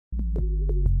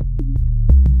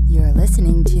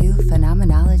listening to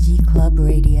Phenomenology Club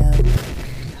Radio.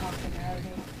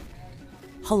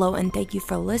 Hello and thank you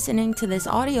for listening to this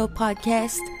audio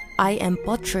podcast. I am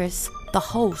Buttress, the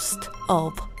host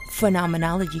of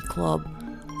Phenomenology Club,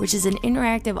 which is an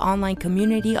interactive online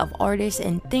community of artists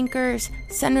and thinkers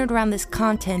centered around this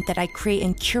content that I create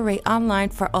and curate online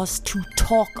for us to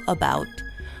talk about,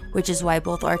 which is why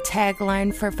both our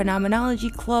tagline for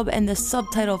Phenomenology Club and the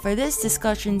subtitle for this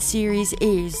discussion series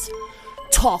is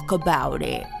Talk About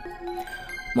It.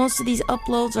 Most of these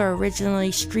uploads are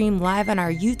originally streamed live on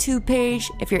our YouTube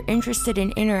page. If you're interested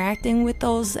in interacting with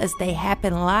those as they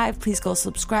happen live, please go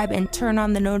subscribe and turn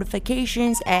on the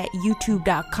notifications at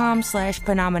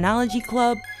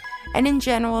youtube.com/phenomenologyclub. And in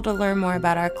general, to learn more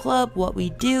about our club, what we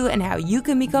do, and how you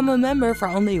can become a member for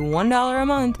only $1 a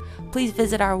month, please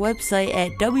visit our website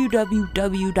at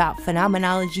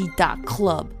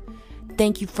www.phenomenology.club.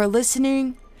 Thank you for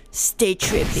listening. Stay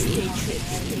trippy.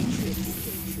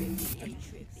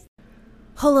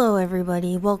 Hello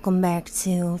everybody, welcome back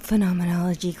to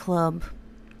Phenomenology Club.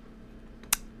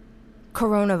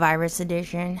 Coronavirus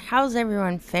edition. How's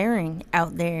everyone faring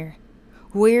out there?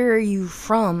 Where are you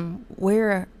from?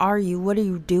 Where are you? What are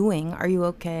you doing? Are you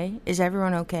okay? Is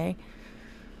everyone okay?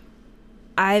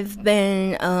 I've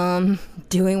been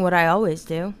doing what I always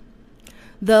do.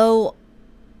 Though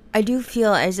I do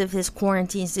feel as if this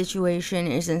quarantine situation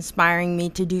is inspiring me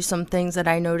to do some things that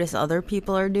I notice other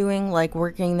people are doing, like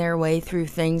working their way through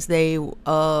things they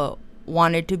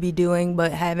wanted to be doing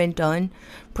but haven't done.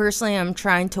 Personally, I'm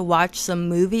trying to watch some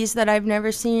movies that I've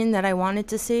never seen that I wanted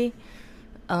to see.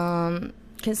 Can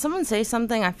someone say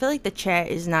something? I feel like the chat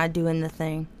is not doing the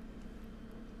thing.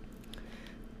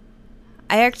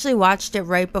 I actually watched it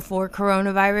right before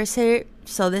coronavirus hit,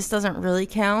 so this doesn't really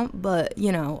count, but,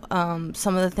 you know,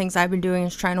 some of the things I've been doing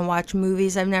is trying to watch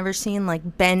movies I've never seen,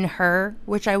 like Ben-Hur,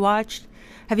 which I watched.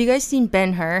 Have you guys seen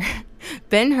Ben-Hur?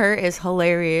 Ben-Hur is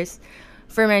hilarious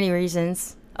for many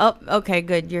reasons. Oh, okay,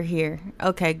 good, you're here.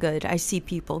 Okay, good, I see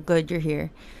people. Good, you're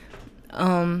here.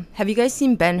 Have you guys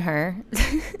seen Ben-Hur?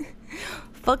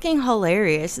 Fucking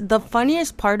hilarious. The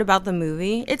funniest part about the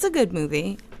movie, it's a good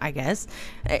movie, I guess.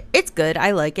 It's good.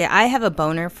 I like it. I have a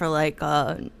boner for like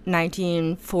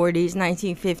 1940s,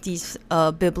 1950s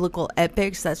biblical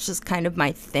epics. That's just kind of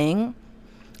my thing.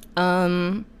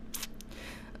 The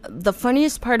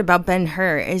funniest part about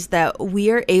Ben-Hur is that we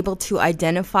are able to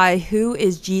identify who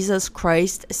is Jesus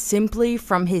Christ simply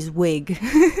from his wig.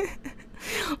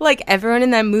 Like everyone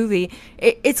in that movie,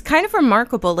 it's kind of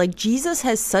remarkable. Like Jesus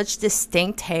has such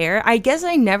distinct hair. I guess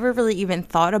I never really even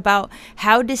thought about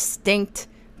how distinct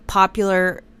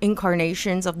popular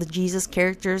incarnations of the Jesus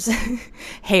character's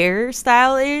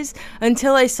hairstyle is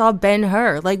until I saw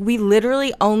Ben-Hur. Like we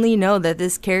literally only know that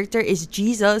this character is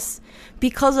Jesus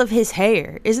because of his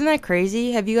hair. Isn't that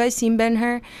crazy? Have you guys seen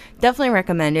Ben-Hur? Definitely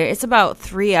recommend it. It's about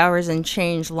 3 hours and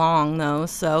change long though,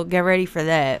 so get ready for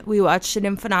that. We watched it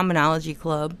in Phenomenology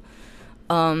Club.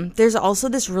 There's also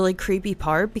this really creepy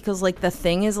part because like the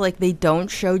thing is like they don't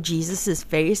show Jesus's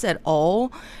face at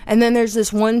all, and then there's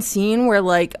this one scene where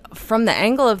like from the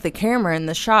angle of the camera in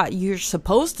the shot you're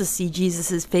supposed to see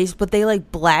Jesus's face, but they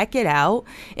like black it out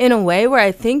in a way where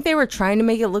I think they were trying to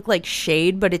make it look like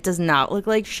shade, but it does not look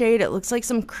like shade. It looks like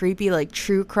some creepy like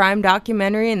true crime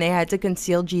documentary, and they had to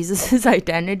conceal Jesus's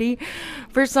identity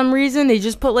for some reason. They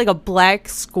just put like a black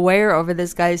square over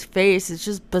this guy's face. It's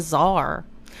just bizarre.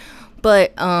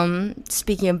 But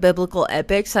speaking of biblical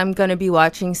epics, I'm going to be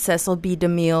watching Cecil B.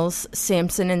 DeMille's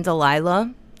Samson and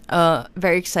Delilah.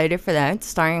 Very excited for that,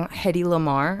 starring Hedy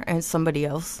Lamarr and somebody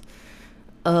else.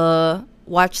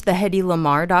 Watched the Hedy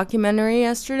Lamarr documentary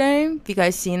yesterday. If you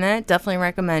guys seen that, definitely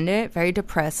recommend it. Very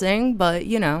depressing, but,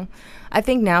 you know, I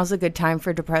think now's a good time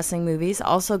for depressing movies.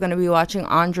 Also going to be watching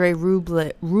Andrei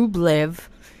Rublev.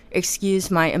 Excuse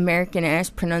my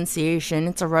American-ass pronunciation.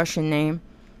 It's a Russian name.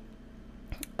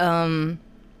 Have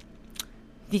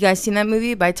you guys seen that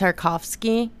movie by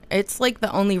Tarkovsky? It's like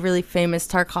the only really famous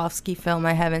Tarkovsky film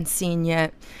I haven't seen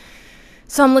yet.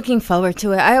 So I'm looking forward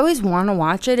to it. I always want to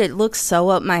watch it. It looks so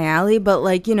up my alley, but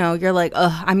like, you know, you're like,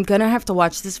 I'm gonna have to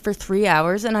watch this for 3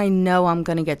 hours and I know I'm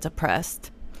gonna get depressed.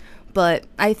 But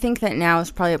I think that now is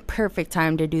probably a perfect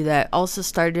time to do that. Also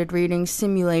started reading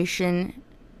Simulation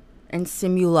and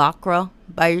Simulacra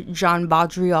by Jean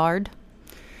Baudrillard.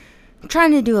 I'm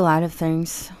trying to do a lot of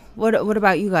things. What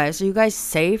about you guys? Are you guys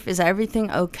safe? Is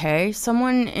everything okay?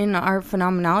 Someone in our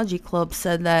Phenomenology Club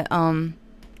said that an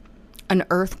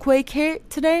earthquake hit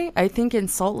today, I think in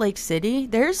Salt Lake City.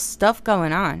 There's stuff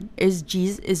going on. Is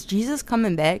Jesus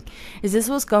coming back? Is this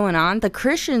what's going on? The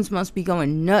Christians must be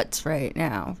going nuts right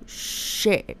now.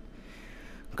 Shit.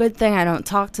 Good thing I don't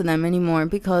talk to them anymore,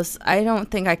 because I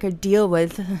don't think I could deal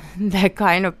with that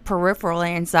kind of peripheral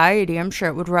anxiety. I'm sure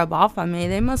it would rub off on me.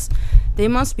 They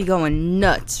must be going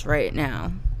nuts right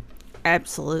now.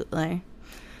 Absolutely.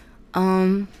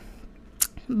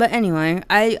 But anyway,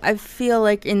 I feel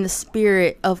like in the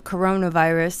spirit of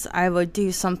coronavirus, I would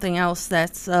do something else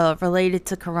that's related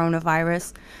to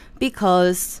coronavirus,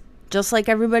 because just like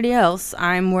everybody else,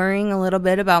 I'm worrying a little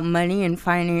bit about money and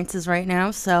finances right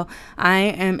now. So I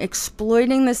am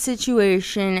exploiting the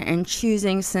situation and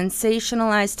choosing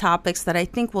sensationalized topics that I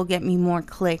think will get me more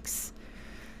clicks,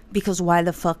 because why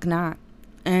the fuck not?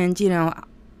 And, you know,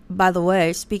 by the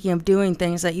way, speaking of doing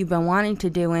things that you've been wanting to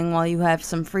doing while you have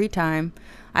some free time,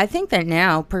 I think that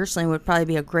now, personally, would probably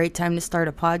be a great time to start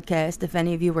a podcast if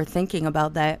any of you were thinking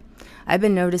about that. I've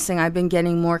been noticing I've been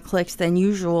getting more clicks than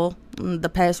usual the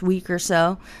past week or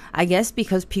so. I guess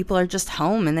because people are just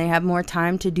home and they have more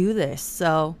time to do this.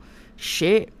 So,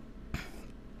 shit.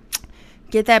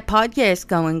 Get that podcast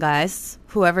going, guys.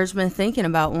 Whoever's been thinking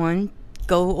about one,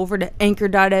 go over to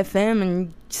anchor.fm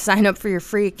and sign up for your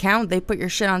free account. They put your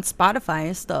shit on Spotify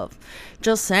and stuff.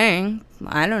 Just saying.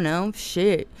 I don't know.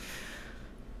 Shit.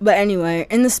 But anyway,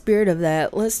 in the spirit of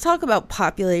that, let's talk about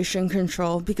population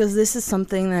control, because this is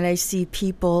something that I see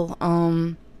people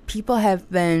have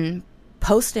been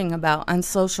posting about on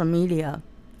social media.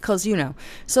 Because, you know,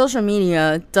 social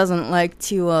media doesn't like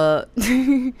to,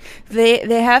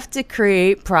 they have to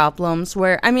create problems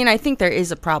where, I mean, I think there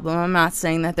is a problem. I'm not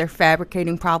saying that they're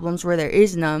fabricating problems where there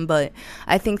is none, but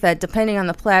I think that depending on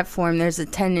the platform, there's a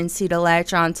tendency to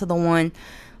latch on to the one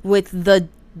with the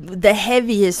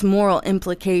heaviest moral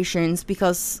implications,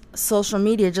 because social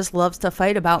media just loves to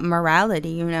fight about morality,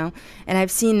 you know. And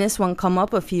I've seen this one come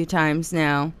up a few times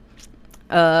now.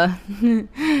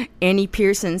 Annie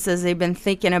Pearson says they've been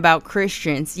thinking about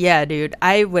Christians. Yeah, dude,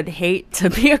 I would hate to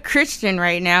be a Christian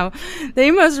right now.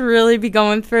 They must really be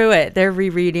going through it. They're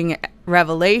rereading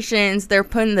Revelations. They're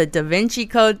putting the Da Vinci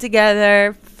Code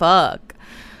together. Fuck.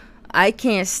 I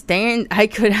can't stand, I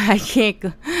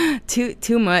can't,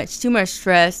 too much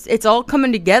stress. It's all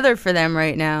coming together for them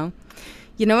right now.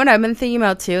 You know what I've been thinking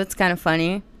about too? It's kind of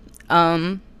funny.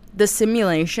 The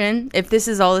simulation, if this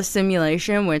is all a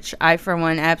simulation, which I, for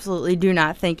one, absolutely do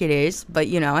not think it is, but,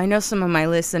 you know, I know some of my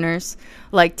listeners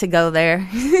like to go there.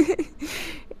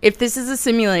 If this is a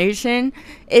simulation,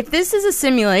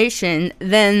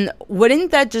 then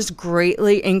wouldn't that just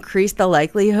greatly increase the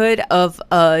likelihood of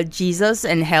Jesus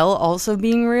and hell also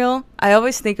being real? I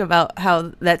always think about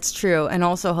how that's true and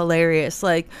also hilarious.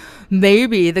 Like,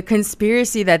 maybe the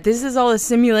conspiracy that this is all a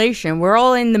simulation. We're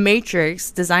all in the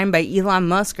Matrix, designed by Elon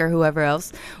Musk or whoever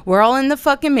else. We're all in the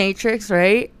fucking Matrix,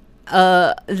 right?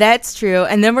 That's true.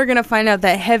 And then we're going to find out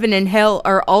that heaven and hell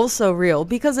are also real.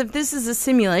 Because if this is a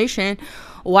simulation,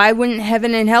 why wouldn't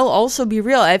heaven and hell also be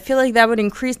real? I feel like that would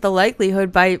increase the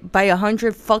likelihood by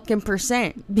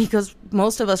 100%, because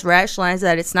most of us rationalize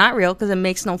that it's not real because it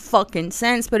makes no fucking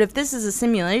sense. But if this is a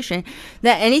simulation,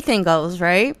 that anything goes,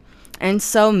 right? And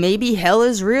so maybe hell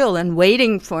is real and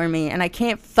waiting for me, and I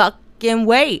can't fucking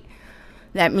wait.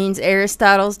 That means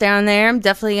Aristotle's down there. I'm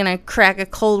definitely gonna crack a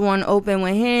cold one open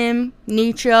with him.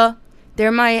 Nietzsche. They're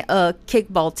my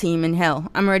kickball team in hell.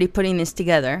 I'm already putting this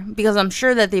together, because I'm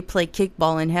sure that they play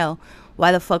kickball in hell.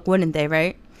 Why the fuck wouldn't they,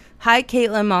 right? Hi,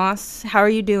 Caitlin Moss. How are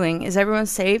you doing? Is everyone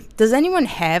safe? Does anyone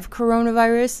have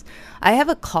coronavirus? I have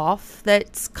a cough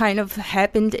that's kind of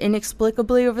happened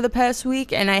inexplicably over the past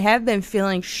week, and I have been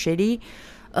feeling shitty.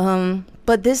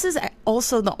 But this is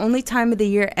also the only time of the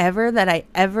year ever that I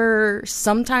ever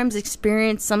sometimes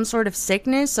experience some sort of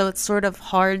sickness, so it's sort of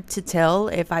hard to tell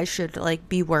if I should, like,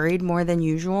 be worried more than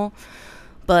usual.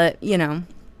 But, you know,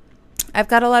 I've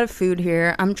got a lot of food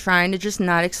here. I'm trying to just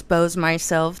not expose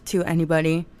myself to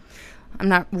anybody. I'm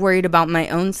not worried about my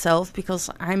own self because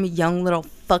I'm a young little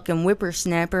fucking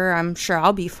whippersnapper. I'm sure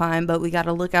I'll be fine, but we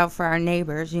gotta look out for our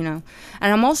neighbors, you know.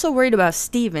 And I'm also worried about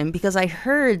Steven, because I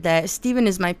heard that Steven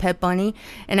is my pet bunny,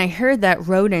 and I heard that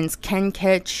rodents can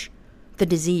catch the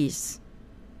disease.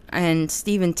 And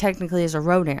Steven technically is a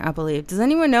rodent, I believe. Does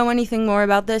anyone know anything more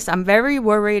about this? I'm very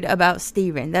worried about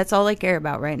Steven. That's all I care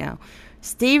about right now.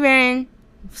 Steven's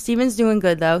doing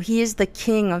good, though. He is the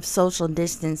king of social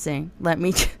distancing. Let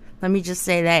me just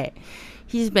say that.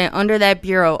 He's been under that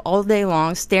bureau all day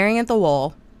long, staring at the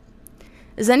wall.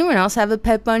 Does anyone else have a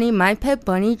pet bunny? My pet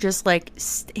bunny just, like,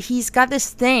 he's got this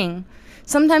thing.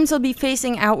 Sometimes he'll be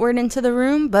facing outward into the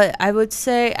room, but I would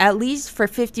say at least for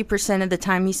 50% of the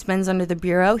time he spends under the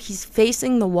bureau, he's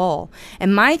facing the wall.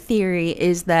 And my theory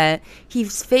is that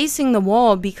he's facing the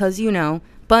wall because, you know,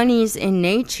 bunnies in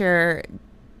nature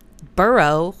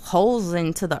burrow holes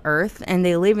into the earth and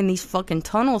they live in these fucking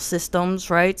tunnel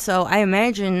systems, right? So I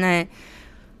imagine that,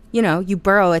 you know, you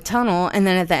burrow a tunnel and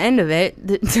then at the end of it,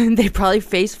 they probably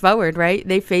face forward, right?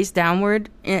 They face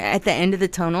downward at the end of the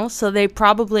tunnel. So they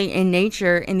probably in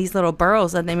nature, in these little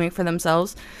burrows that they make for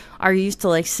themselves, are used to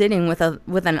like sitting with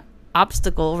an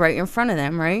obstacle right in front of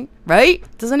them, right? Right?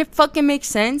 Doesn't it fucking make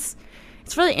sense?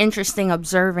 It's really interesting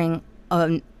observing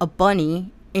a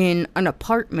bunny in an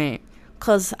apartment,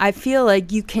 because I feel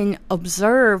like you can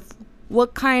observe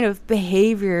what kind of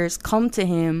behaviors come to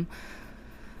him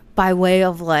by way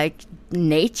of like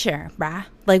nature, bruh.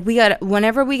 Like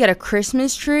whenever we get a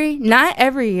Christmas tree, not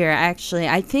every year actually,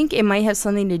 I think it might have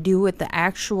something to do with the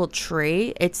actual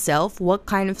tree itself, what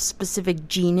kind of specific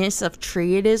genus of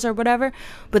tree it is or whatever.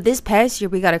 But this past year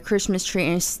we got a Christmas tree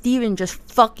and Steven just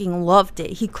fucking loved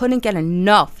it. He couldn't get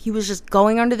enough. He was just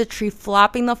going under the tree,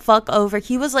 flopping the fuck over.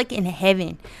 He was like in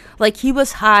heaven. Like he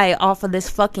was high off of this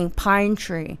fucking pine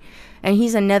tree. And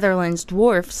he's a Netherlands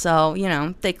dwarf, so, you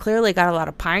know, they clearly got a lot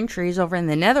of pine trees over in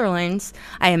the Netherlands.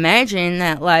 I imagine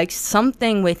that, like,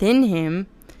 something within him,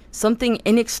 something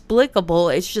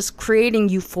inexplicable, is just creating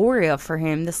euphoria for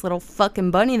him. This little fucking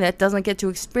bunny that doesn't get to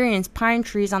experience pine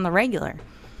trees on the regular.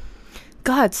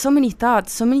 God, so many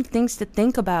thoughts, so many things to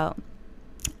think about.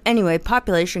 Anyway,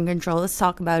 population control, let's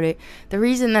talk about it. The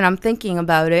reason that I'm thinking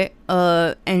about it,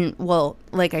 and, well,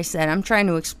 like I said, I'm trying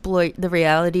to exploit the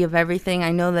reality of everything.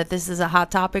 I know that this is a hot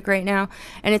topic right now,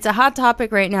 and it's a hot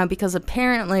topic right now because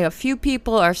apparently a few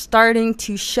people are starting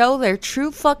to show their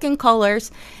true fucking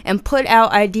colors and put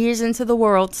out ideas into the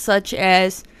world, such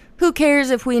as, who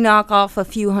cares if we knock off a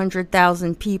few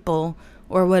 100,000 people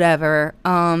or whatever,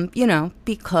 you know,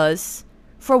 because...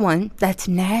 For one, that's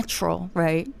natural,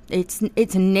 right? It's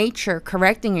nature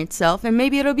correcting itself, and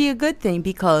maybe it'll be a good thing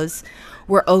because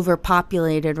we're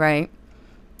overpopulated, right?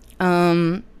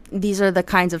 These are the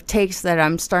kinds of takes that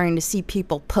I'm starting to see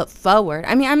people put forward.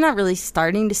 I mean, I'm not really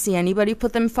starting to see anybody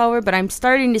put them forward, but I'm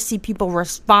starting to see people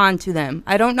respond to them.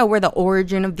 I don't know where the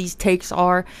origin of these takes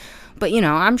are, but, you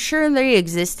know, I'm sure they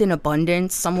exist in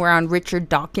abundance somewhere on Richard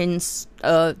Dawkins'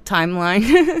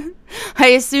 timeline. I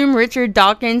assume Richard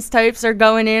Dawkins types are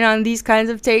going in on these kinds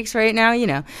of takes right now, you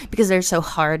know, because they're so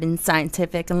hard and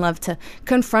scientific and love to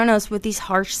confront us with these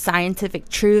harsh scientific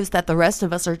truths that the rest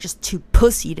of us are just too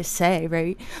pussy to say,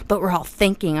 right? But we're all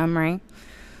thinking I'm right.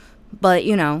 But,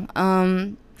 you know,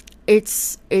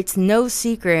 it's no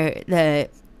secret that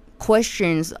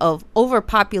questions of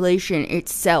overpopulation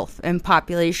itself and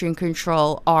population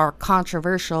control are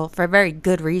controversial for very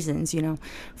good reasons, you know.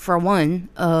 For one,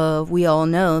 we all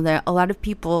know that a lot of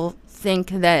people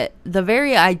think that the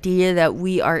very idea that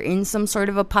we are in some sort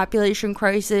of a population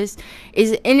crisis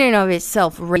is in and of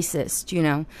itself racist, you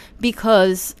know,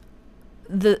 because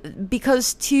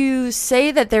to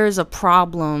say that there is a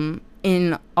problem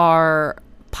in our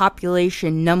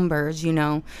population numbers, you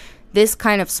know, this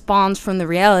kind of spawns from the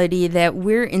reality that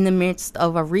we're in the midst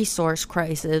of a resource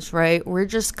crisis, right? We're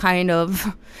just kind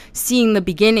of seeing the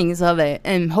beginnings of it.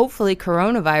 And hopefully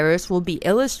coronavirus will be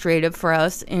illustrative for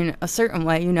us in a certain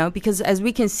way, you know, because as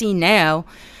we can see now,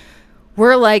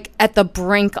 we're like at the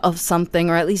brink of something,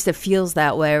 or at least it feels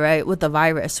that way, right? With the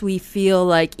virus, we feel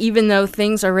like even though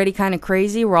things are already kind of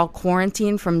crazy, we're all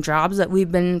quarantined from jobs that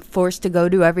we've been forced to go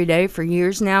to every day for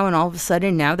years now. And all of a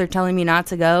sudden now they're telling me not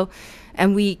to go.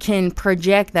 And we can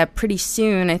project that pretty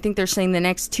soon, I think they're saying the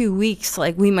next 2 weeks,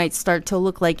 like we might start to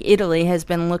look like Italy has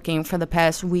been looking for the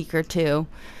past week or two,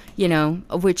 you know,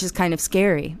 which is kind of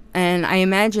scary. And I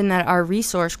imagine that our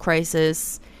resource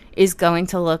crisis is going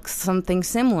to look something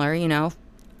similar, you know.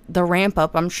 The ramp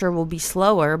up, I'm sure, will be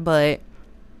slower, but,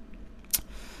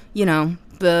 you know,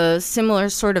 the similar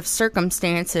sort of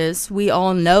circumstances, we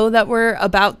all know that we're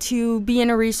about to be in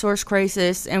a resource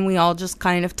crisis, and we all just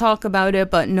kind of talk about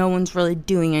it, but no one's really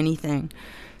doing anything.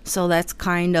 So that's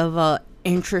kind of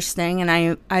interesting,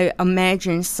 and I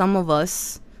imagine some of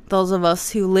us, those of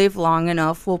us who live long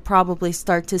enough, will probably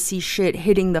start to see shit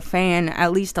hitting the fan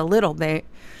at least a little bit.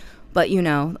 But, you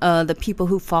know, the people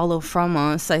who follow from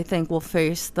us, I think, will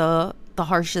face the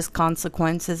harshest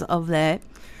consequences of that.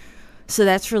 So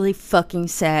that's really fucking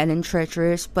sad and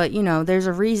treacherous. But, you know, there's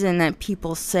a reason that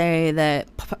people say that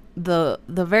the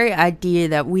very idea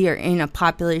that we are in a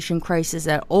population crisis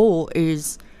at all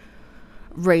is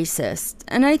racist.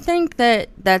 And I think that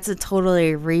that's a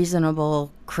totally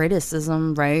reasonable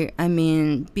criticism, right? I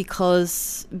mean,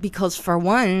 because for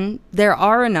one, there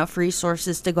are enough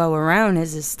resources to go around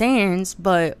as it stands,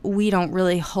 but we don't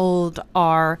really hold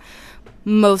our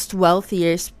most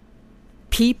wealthiest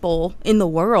people in the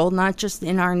world, not just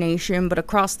in our nation, but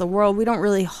across the world, we don't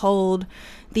really hold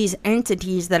these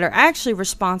entities that are actually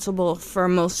responsible for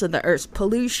most of the Earth's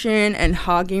pollution and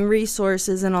hogging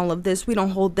resources and all of this. We don't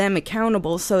hold them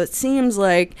accountable. So it seems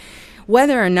like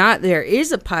whether or not there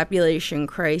is a population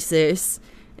crisis,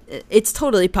 it's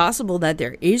totally possible that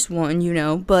there is one, you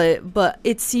know, but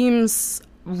it seems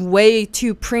way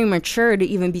too premature to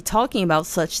even be talking about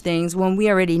such things when we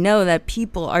already know that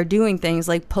people are doing things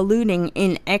like polluting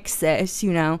in excess,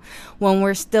 you know, when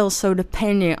we're still so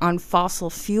dependent on fossil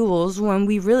fuels, when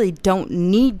we really don't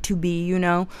need to be, you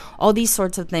know, all these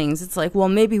sorts of things. It's like, well,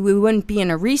 maybe we wouldn't be in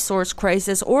a resource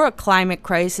crisis or a climate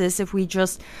crisis if we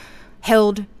just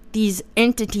held these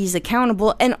entities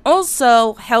accountable and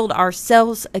also held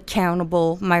ourselves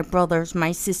accountable, my brothers,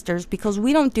 my sisters, because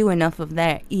we don't do enough of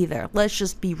that either. Let's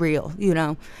just be real, you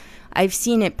know. I've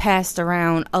seen it passed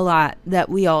around a lot that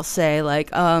we all say, like,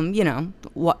 you know,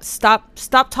 stop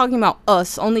talking about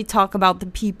us, only talk about the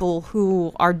people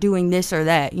who are doing this or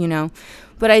that, you know.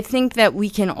 But I think that we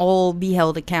can all be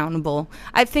held accountable.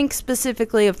 I think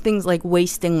specifically of things like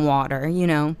wasting water, you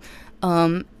know,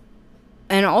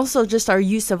 and also just our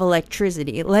use of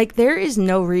electricity. Like, there is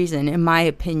no reason, in my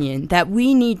opinion, that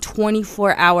we need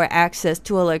 24-hour access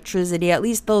to electricity, at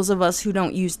least those of us who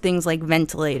don't use things like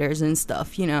ventilators and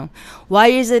stuff, you know. Why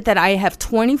is it that I have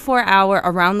 24-hour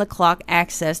around-the-clock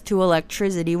access to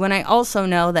electricity when I also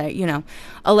know that, you know,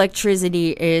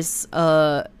 electricity is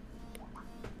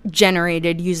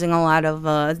generated using a lot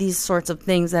of these sorts of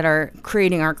things that are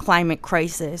creating our climate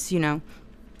crisis, you know.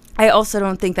 I also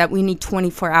don't think that we need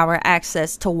 24-hour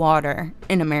access to water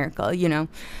in America, you know.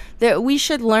 That we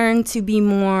should learn to be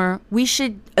more, we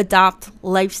should adopt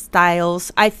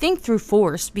lifestyles, I think through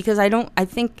force, because I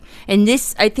think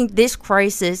this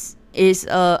crisis is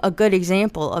a good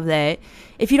example of that.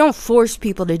 If you don't force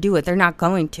people to do it, they're not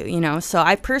going to, you know. So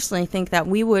I personally think that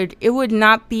it would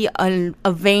not be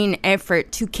a vain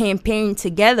effort to campaign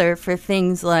together for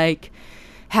things like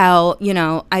how, you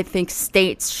know, I think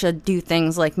states should do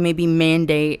things like maybe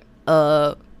mandate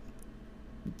the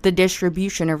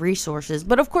distribution of resources.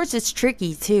 But of course it's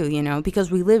tricky too, you know, because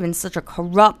we live in such a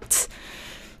corrupt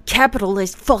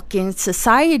capitalist fucking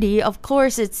society. Of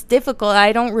course it's difficult.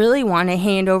 I don't really want to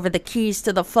hand over the keys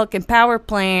to the fucking power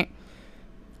plant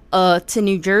to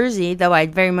New Jersey, though I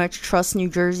very much trust New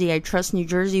Jersey. I trust New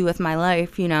Jersey with my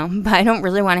life, you know, but I don't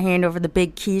really want to hand over the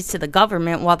big keys to the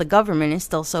government while the government is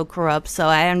still so corrupt. So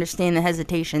I understand the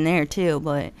hesitation there too.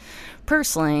 But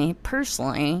personally,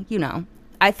 you know,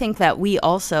 I think that we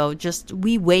also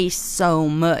we waste so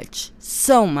much.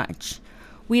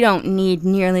 We don't need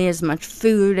nearly as much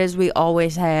food as we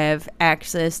always have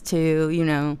access to, you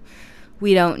know.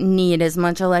 We don't need as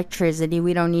much electricity.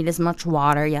 We don't need as much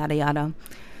water, yada, yada.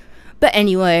 But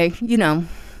anyway, you know,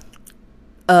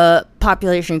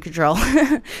 population control.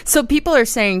 So people are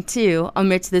saying, too,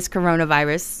 amidst this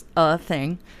coronavirus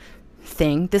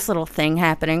this little thing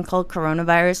happening called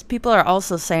coronavirus, people are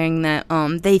also saying that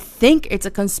they think it's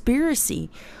a conspiracy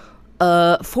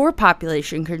for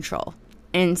population control.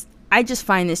 And I just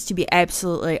find this to be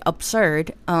absolutely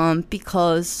absurd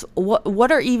because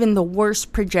what are even the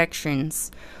worst projections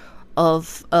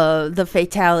of the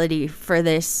fatality for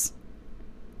this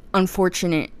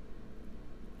unfortunate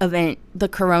event, the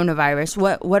coronavirus?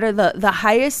 What are the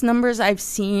highest numbers I've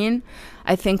seen?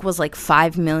 I think was like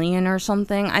 5 million or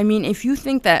something. I mean, if you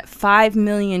think that 5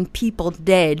 million people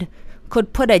dead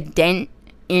could put a dent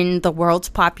in the world's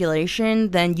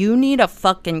population, then you need a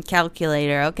fucking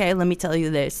calculator, okay? Let me tell you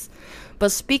this.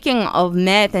 But speaking of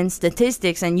math and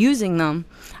statistics and using them,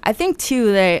 I think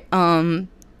too that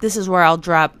this is where I'll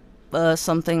drop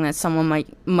something that someone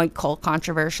might call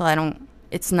controversial.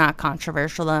 It's not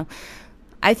controversial though.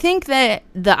 I think that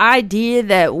the idea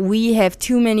that we have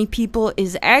too many people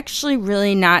is actually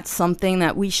really not something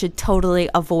that we should totally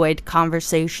avoid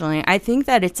conversationally. I think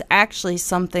that it's actually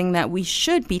something that we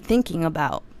should be thinking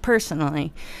about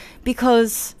personally.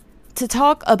 Because to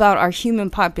talk about our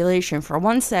human population for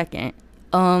 1 second,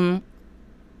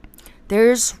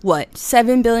 there's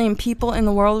 7 billion people in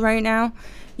the world right now.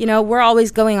 You know, we're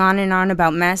always going on and on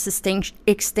about mass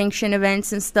extinction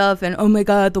events and stuff, and oh my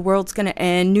god, the world's gonna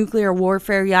end, nuclear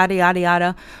warfare, yada yada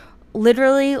yada.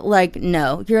 Literally, like,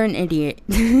 no, you're an idiot.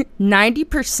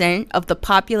 90% of the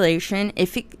population,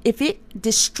 if it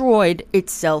destroyed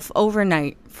itself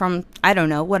overnight from, I don't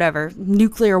know, whatever,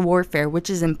 nuclear warfare, which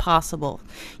is impossible.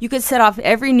 You could set off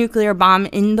every nuclear bomb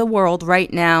in the world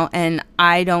right now, and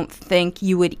I don't think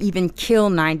you would even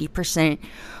kill 90%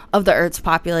 of the Earth's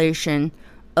population.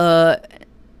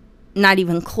 not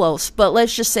even close, but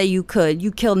let's just say you could.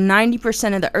 You killed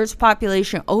 90% of the Earth's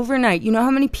population overnight. You know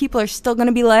how many people are still going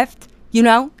to be left? You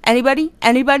know? Anybody?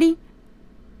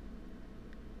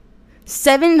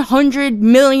 700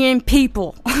 million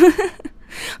people.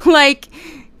 Like,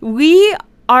 we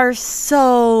are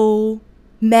so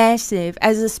massive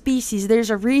as a species. There's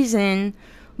a reason,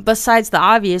 besides the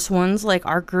obvious ones like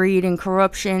our greed and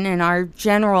corruption and our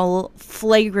general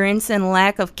flagrance and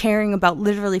lack of caring about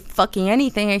literally fucking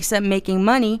anything except making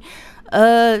money.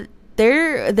 There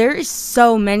is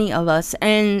so many of us,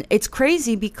 and it's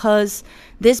crazy because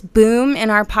this boom in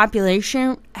our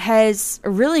population has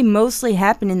really mostly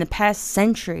happened in the past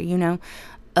century. You know,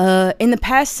 in the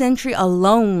past century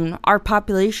alone, our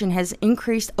population has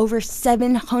increased over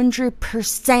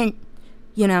 700%.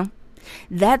 You know,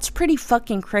 that's pretty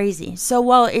fucking crazy. So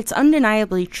while it's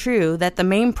undeniably true that the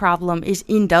main problem is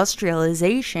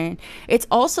industrialization, it's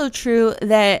also true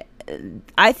that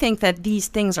I think that these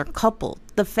things are coupled.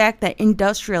 The fact that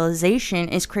industrialization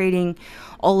is creating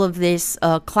all of this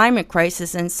climate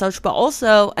crisis and such, but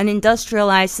also an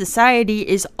industrialized society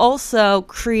is also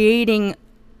creating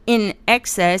in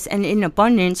excess and in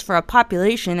abundance for a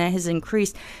population that has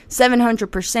increased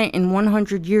 700% in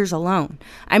 100 years alone.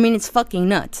 I mean, it's fucking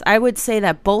nuts. I would say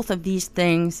that both of these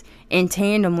things in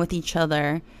tandem with each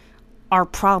other are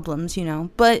problems, you know,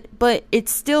 but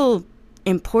it's still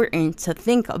important to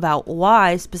think about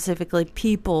why specifically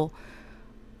people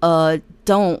don't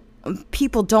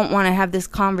want to have this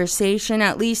conversation,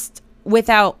 at least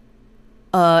without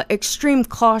extreme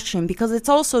caution, because it's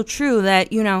also true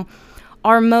that, you know,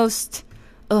 our most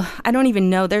I don't even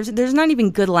know, there's not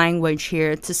even good language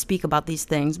here to speak about these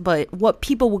things, but what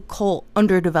people would call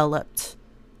underdeveloped,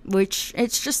 which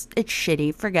it's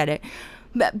shitty, forget it.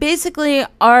 But basically,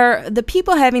 the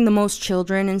people having the most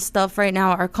children and stuff right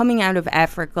now are coming out of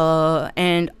Africa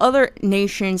and other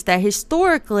nations that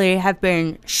historically have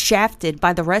been shafted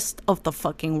by the rest of the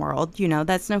fucking world. You know,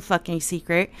 that's no fucking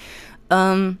secret.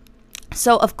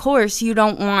 So, of course, you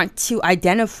don't want to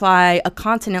identify a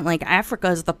continent like Africa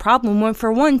as the problem when,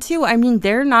 for one, too, I mean,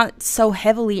 they're not so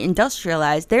heavily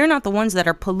industrialized. They're not the ones that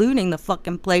are polluting the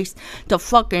fucking place to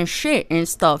fucking shit and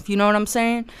stuff. You know what I'm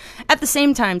saying? At the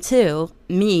same time, too,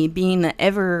 me being the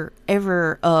ever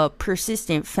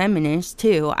persistent feminist,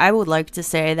 too, I would like to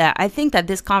say that I think that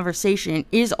this conversation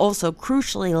is also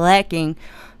crucially lacking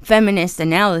feminist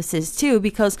analysis, too,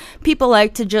 because people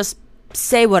like to just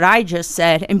say what I just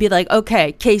said and be like,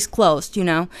 okay, case closed, you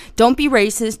know, don't be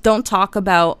racist, don't talk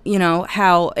about, you know,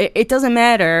 how it doesn't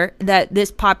matter that this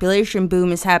population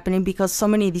boom is happening because so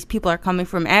many of these people are coming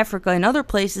from Africa and other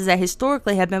places that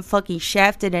historically have been fucking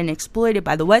shafted and exploited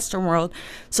by the Western world,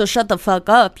 so shut the fuck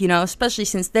up, you know, especially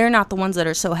since they're not the ones that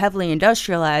are so heavily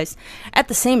industrialized. At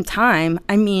the same time,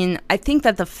 I mean, I think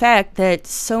that the fact that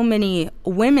so many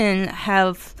women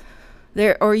have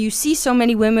or you see so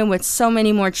many women with so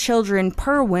many more children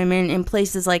per woman in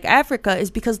places like Africa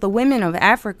is because the women of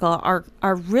Africa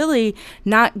are really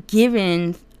not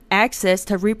given access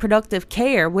to reproductive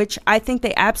care, which I think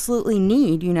they absolutely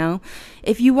need, you know.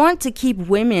 If you want to keep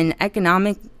women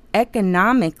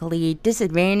economically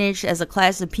disadvantaged as a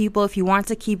class of people, if you want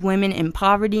to keep women in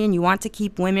poverty and you want to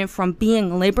keep women from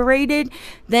being liberated,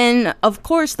 then of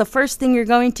course the first thing you're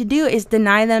going to do is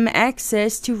deny them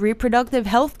access to reproductive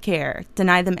health care,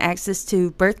 deny them access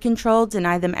to birth control,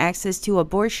 deny them access to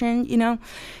abortion, you know.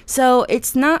 So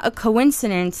it's not a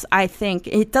coincidence, I think.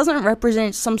 It doesn't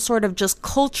represent some sort of just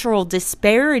cultural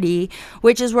disparity,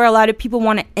 which is where a lot of people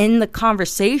want to end the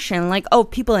conversation, like, oh,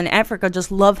 people in Africa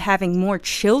just love having more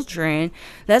children.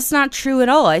 That's not true at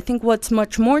all. I think what's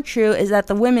much more true is that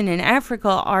the women in Africa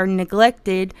are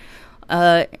neglected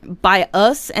by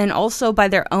us and also by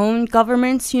their own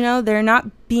governments. You know, they're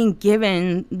not being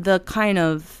given the kind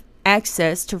of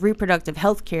access to reproductive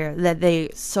health care that they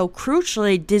so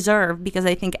crucially deserve, because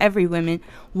I think every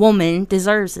woman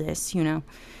deserves this, you know.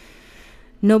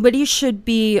 Nobody should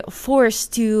be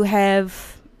forced to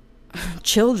have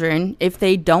children if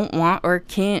they don't want or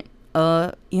can't,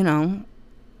 you know,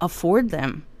 afford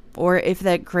them, or if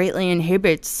that greatly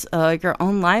inhibits your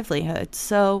own livelihood.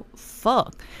 So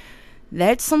fuck,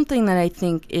 that's something that I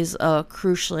think is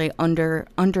crucially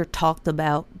under talked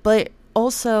about. But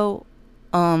also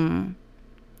when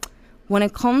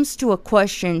it comes to a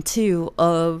question too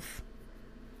of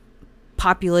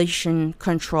population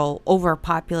control,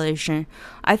 overpopulation.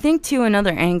 I think too another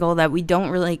angle that we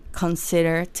don't really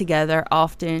consider together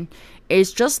often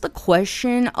is just the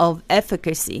question of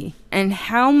efficacy and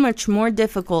how much more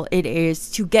difficult it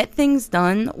is to get things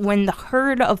done when the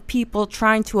herd of people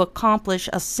trying to accomplish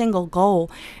a single goal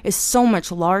is so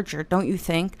much larger, don't you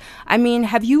think? I mean,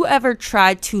 have you ever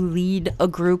tried to lead a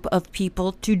group of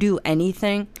people to do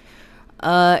anything?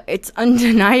 It's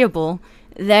undeniable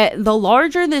that the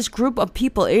larger this group of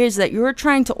people is that you're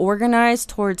trying to organize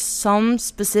towards some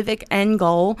specific end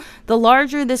goal, the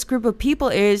larger this group of people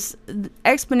is,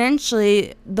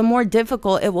 exponentially, the more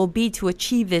difficult it will be to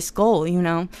achieve this goal, you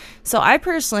know? So I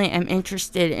personally am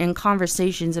interested in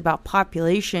conversations about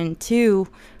population too,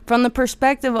 from the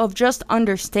perspective of just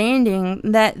understanding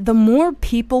that the more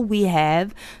people we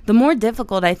have, the more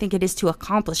difficult I think it is to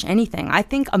accomplish anything. I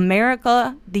think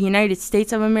America, the United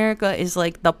States of America, is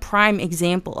like the prime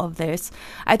example of this.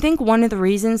 I think one of the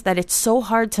reasons that it's so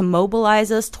hard to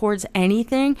mobilize us towards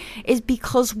anything is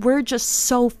because we're just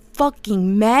so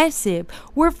fucking massive.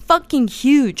 We're fucking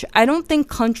huge. I don't think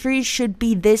countries should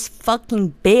be this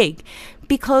fucking big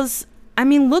because, I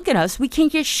mean, look at us. We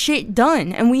can't get shit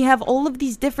done. And we have all of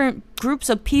these different groups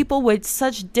of people with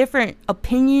such different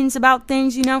opinions about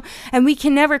things, you know, and we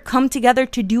can never come together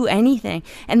to do anything.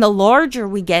 And the larger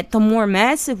we get, the more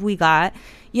massive we got.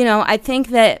 You know, I think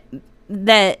that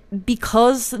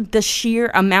because the sheer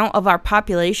amount of our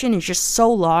population is just so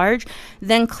large,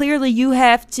 then clearly you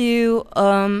have to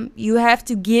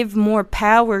give more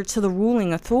power to the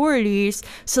ruling authorities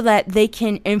so that they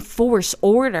can enforce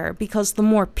order, because the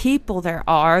more people there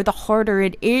are, the harder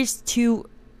it is to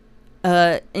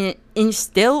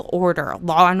instill order,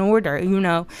 law and order, you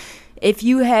know. If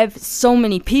you have so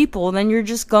many people, then you're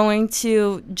just going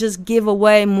to just give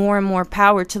away more and more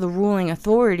power to the ruling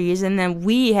authorities, and then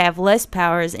we have less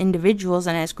power as individuals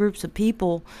and as groups of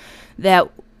people that,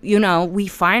 you know, we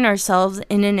find ourselves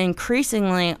in an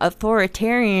increasingly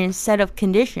authoritarian set of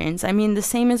conditions. I mean, the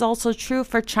same is also true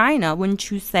for China, wouldn't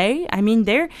you say? I mean,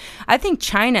 I think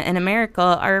China and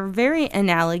America are very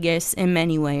analogous in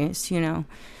many ways, you know.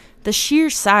 The sheer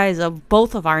size of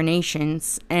both of our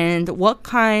nations and what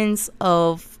kinds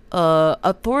of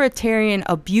authoritarian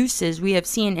abuses we have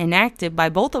seen enacted by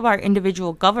both of our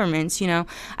individual governments, you know,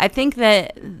 I think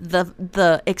that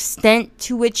the extent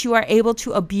to which you are able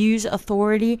to abuse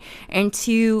authority and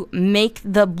to make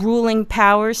the ruling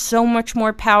power so much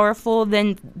more powerful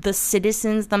than the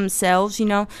citizens themselves, you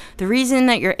know, the reason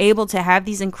that you're able to have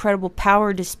these incredible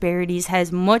power disparities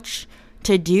has much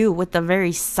to do with the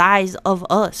very size of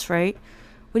us, right?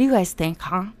 What do you guys think,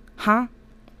 huh?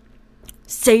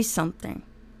 Say something.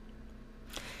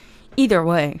 Either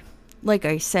way, like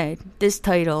I said, this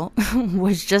title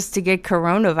was just to get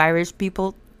coronavirus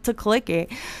people to click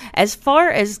it. As far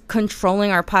as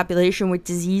controlling our population with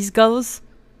disease goes,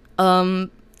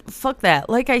 fuck that.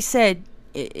 Like I said,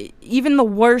 even the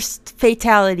worst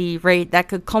fatality rate that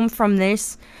could come from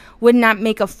this would not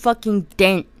make a fucking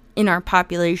dent in our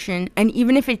population, and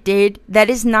even if it did, that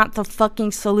is not the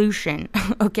fucking solution.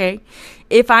 Okay,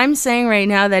 if I'm saying right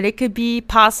now that it could be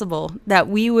possible that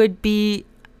we would be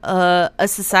a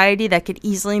society that could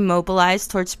easily mobilize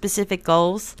towards specific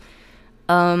goals,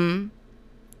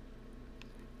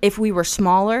 if we were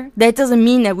smaller, that doesn't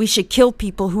mean that we should kill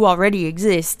people who already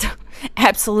exist.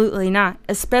 Absolutely not,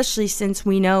 especially since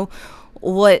we know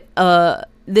what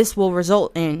this will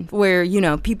result in, where, you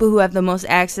know, people who have the most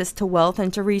access to wealth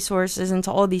and to resources and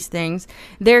to all these things,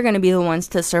 they're going to be the ones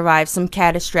to survive some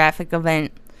catastrophic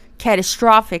event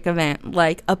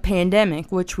like a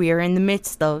pandemic, which we are in the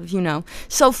midst of, you know.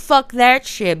 So fuck that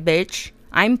shit, bitch.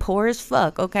 I'm poor as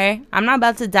fuck, okay? I'm not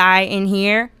about to die in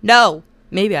here. No.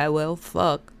 Maybe I will.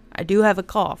 Fuck. I do have a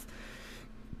cough.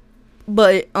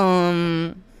 But,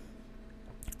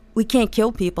 we can't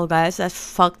kill people, guys. That's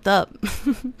fucked up.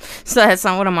 So that's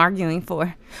not what I'm arguing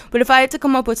for. But if I had to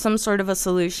come up with some sort of a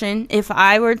solution, if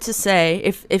I were to say,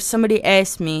 if somebody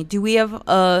asked me, do we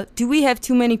have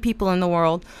too many people in the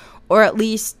world? Or at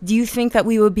least, do you think that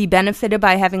we would be benefited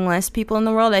by having less people in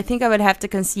the world? I think I would have to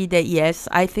concede that yes.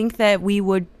 I think that we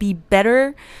would be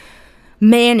better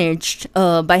managed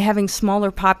by having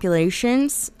smaller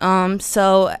populations.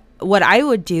 So what I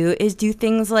would do is do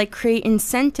things like create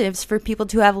incentives for people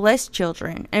to have less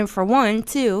children. And for one,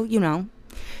 too, you know,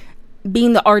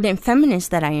 being the ardent feminist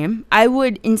that I am, I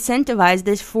would incentivize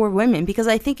this for women, because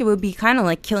I think it would be kind of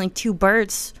like killing two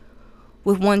birds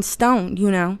with one stone,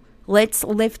 you know. Let's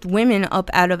lift women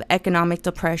up out of economic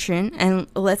depression, and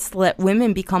let's let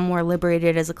women become more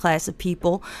liberated as a class of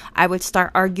people. I would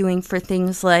start arguing for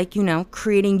things like,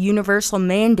 creating universal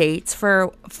mandates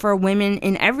for women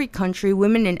in every country.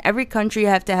 Women in every country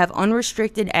have to have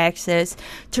unrestricted access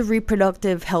to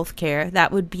reproductive health care.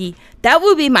 That would be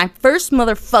my first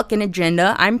motherfucking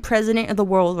agenda. I'm president of the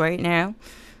world right now.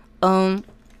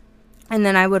 And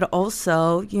then I would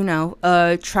also,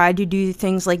 try to do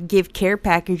things like give care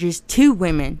packages to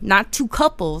women, not to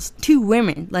couples, to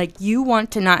women. Like, you want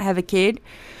to not have a kid?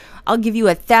 I'll give you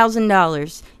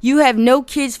 $1,000. You have no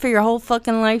kids for your whole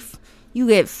fucking life? You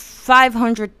get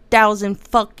 $500,000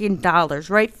 fucking dollars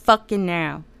right fucking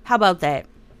now. How about that?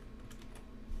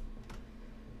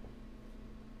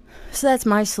 So that's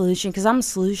my solution, because I'm a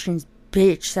solutions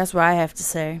bitch. That's what I have to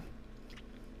say.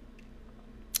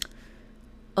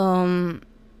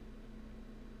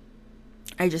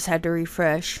 I just had to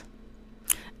refresh.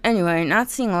 Anyway, not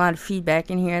seeing a lot of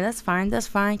feedback in here. That's fine.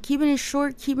 Keeping it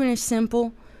short, keeping it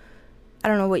simple. I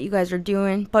don't know what you guys are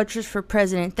doing. Buttress for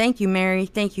president. Thank you,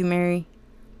 Mary.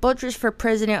 Buttress for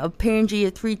president of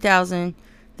Pangea 3000.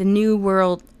 The New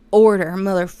World Order,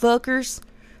 motherfuckers.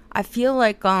 I feel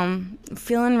like,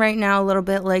 feeling right now a little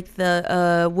bit like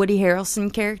the Woody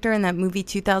Harrelson character in that movie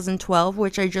 2012,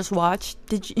 which I just watched.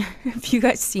 Have you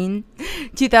guys seen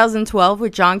 2012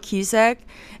 with John Cusack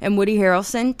and Woody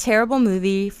Harrelson? Terrible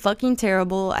movie, fucking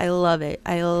terrible. I love it.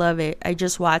 I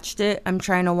just watched it. I'm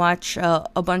trying to watch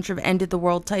a bunch of end of the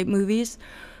world type movies,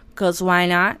 because why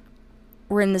not?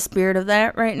 We're in the spirit of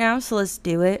that right now, so let's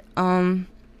do it.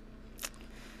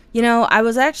 I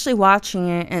was actually watching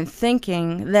it and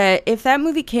thinking that if that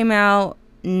movie came out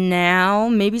now,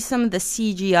 maybe some of the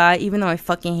CGI, even though I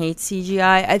fucking hate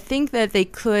CGI, I think that they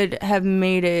could have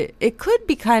made it could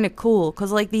be kind of cool,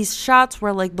 because, like, these shots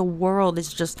where, like, the world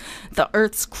is just, the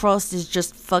Earth's crust is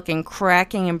just fucking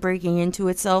cracking and breaking into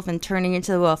itself and turning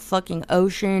into a fucking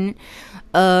ocean.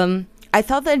 I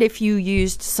thought that if you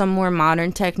used some more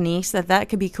modern techniques, that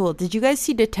could be cool. Did you guys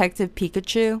see Detective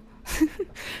Pikachu?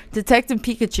 Detective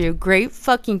Pikachu, great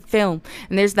fucking film.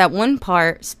 And there's that one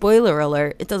part, spoiler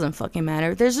alert, it doesn't fucking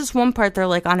matter. There's this one part they're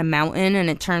like on a mountain and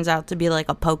it turns out to be like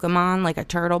a Pokemon, like a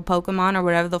turtle Pokemon or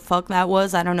whatever the fuck that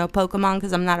was. I don't know Pokemon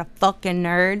because I'm not a fucking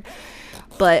nerd.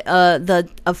 But the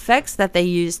effects that they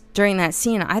used during that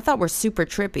scene, I thought were super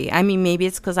trippy. I mean, maybe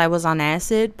it's because I was on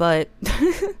acid, but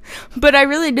but I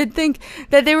really did think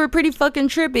that they were pretty fucking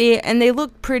trippy, and they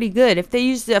looked pretty good. If they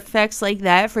used effects like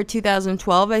that for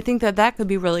 2012, I think that could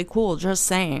be really cool. Just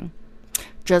saying.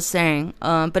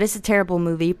 But it's a terrible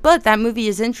movie. But that movie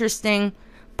is interesting,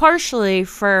 partially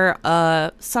for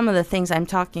some of the things I'm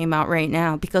talking about right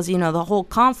now, because, the whole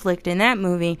conflict in that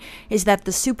movie is that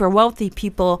the super wealthy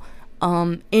people,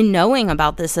 in knowing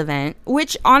about this event,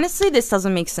 which honestly this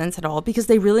doesn't make sense at all, because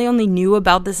they really only knew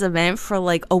about this event for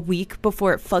like a week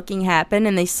before it fucking happened,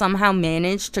 and they somehow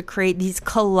managed to create these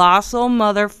colossal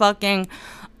motherfucking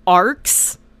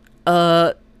arcs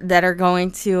that are going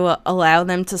to allow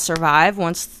them to survive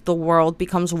once the world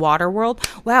becomes Waterworld.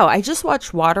 Wow, I just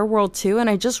watched Waterworld 2 and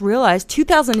I just realized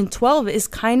 2012 is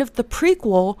kind of the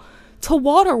prequel to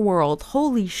Waterworld.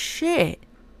 Holy shit.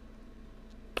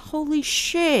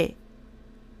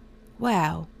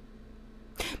 Wow.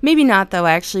 Maybe not, though,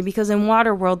 actually, because in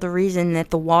Waterworld, the reason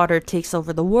that the water takes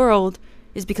over the world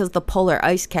is because the polar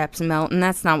ice caps melt, and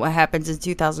that's not what happens in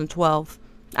 2012.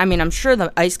 I mean, I'm sure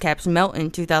the ice caps melt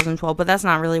in 2012, but that's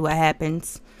not really what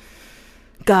happens.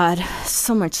 God,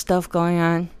 so much stuff going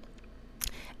on.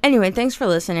 Anyway, thanks for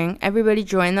listening. Everybody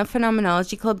join the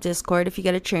Phenomenology Club Discord if you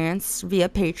get a chance via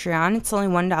Patreon. It's only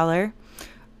 $1.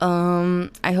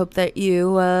 I hope that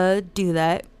you do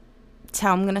that. It's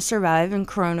how I'm gonna survive in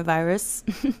coronavirus.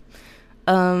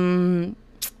 And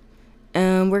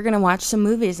we're gonna watch some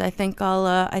movies. I think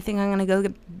I'm gonna go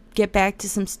get back to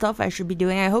some stuff I should be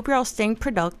doing. I hope you're all staying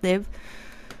productive.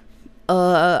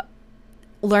 Learn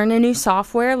a new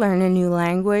software, learn a new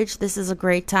language. This is a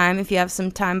great time if you have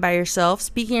some time by yourself.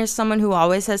 Speaking as someone who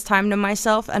always has time to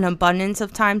myself, an abundance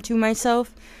of time to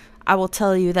myself, I will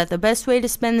tell you that the best way to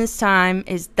spend this time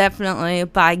is definitely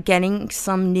by getting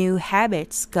some new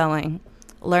habits going.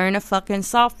 Learn a fucking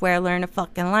software, learn a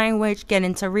fucking language, get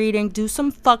into reading, do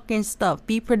some fucking stuff,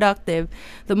 be productive.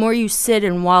 The more you sit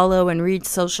and wallow and read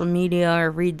social media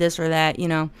or read this or that,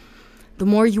 the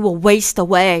more you will waste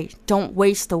away. Don't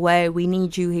waste away. We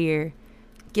need you here.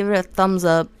 Give it a thumbs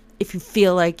up if you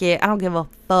feel like it. I don't give a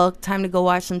fuck. Time to go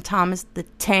watch some Thomas the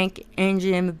Tank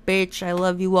Engine, bitch. I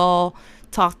love you all.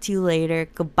 Talk to you later.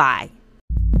 Goodbye.